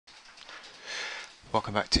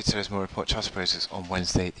Welcome back to today's More Report Charts Appraisals on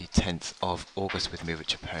Wednesday the 10th of August with me,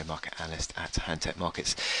 Richard Perry, market analyst at Hantec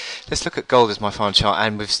Markets. Let's look at gold as my final chart,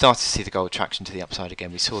 and we've started to see the gold traction to the upside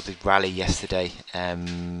again. We saw the rally yesterday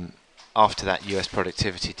after that US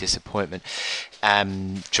productivity disappointment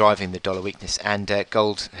driving the dollar weakness, and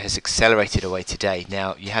gold has accelerated away today.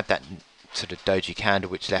 Now you had that sort of doji candle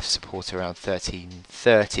which left support around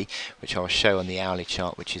 1330, which I'll show on the hourly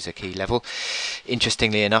chart, which is a key level.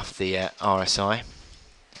 Interestingly enough, the RSI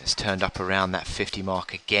has turned up around that 50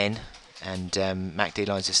 mark again, and MACD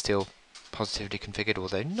lines are still positively configured,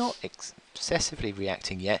 although not excessively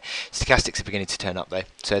reacting yet. Stochastics are beginning to turn up though,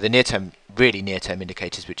 so the near-term, really near-term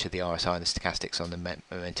indicators, which are the RSI and the stochastics on the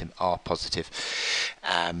momentum, are positive,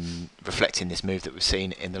 reflecting this move that we've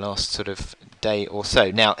seen in the last sort of day or so.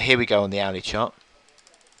 Now here we go on the hourly chart.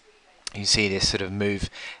 You see this sort of move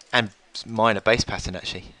and minor base pattern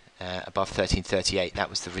actually. Above 1338, that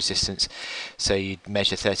was the resistance. So you'd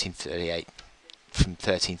measure 1338 from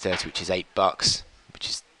 1330, which is $8, which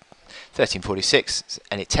is 1346,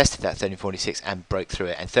 and it tested that 1346 and broke through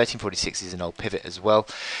it. And 1346 is an old pivot as well,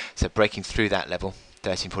 so breaking through that level,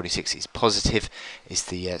 1346 is positive, is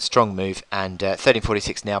the strong move, and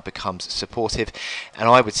 1346 now becomes supportive. And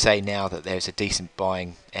I would say now that there's a decent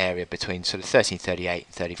buying area between sort of 1338 and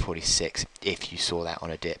 1346 if you saw that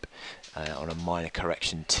on a dip. On a minor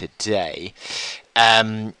correction today.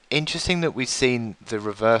 Interesting that we've seen the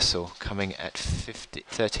reversal coming at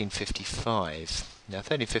 1355. Now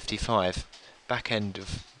 1355, back end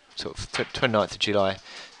of sort of 29th of July,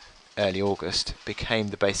 early August, became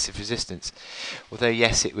the base of resistance. Although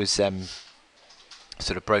yes, it was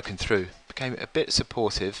sort of broken through, became a bit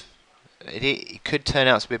supportive. It could turn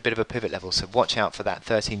out to be a bit of a pivot level, so watch out for that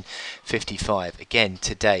 1355 again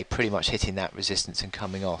today, pretty much hitting that resistance and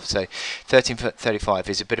coming off. So 1335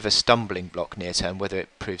 is a bit of a stumbling block near term. Whether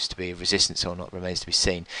it proves to be a resistance or not remains to be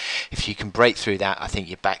seen. If you can break through that, I think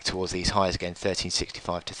you're back towards these highs again,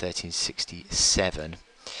 1365 to 1367,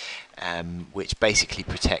 which basically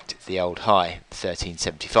protect the old high,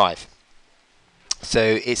 1375.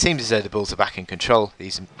 So it seems as though the bulls are back in control.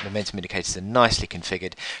 These momentum indicators are nicely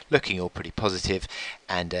configured, looking all pretty positive,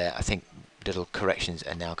 and I think little corrections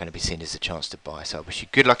are now going to be seen as a chance to buy. So I wish you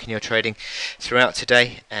good luck in your trading throughout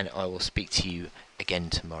today, and I will speak to you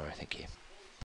again tomorrow. Thank you.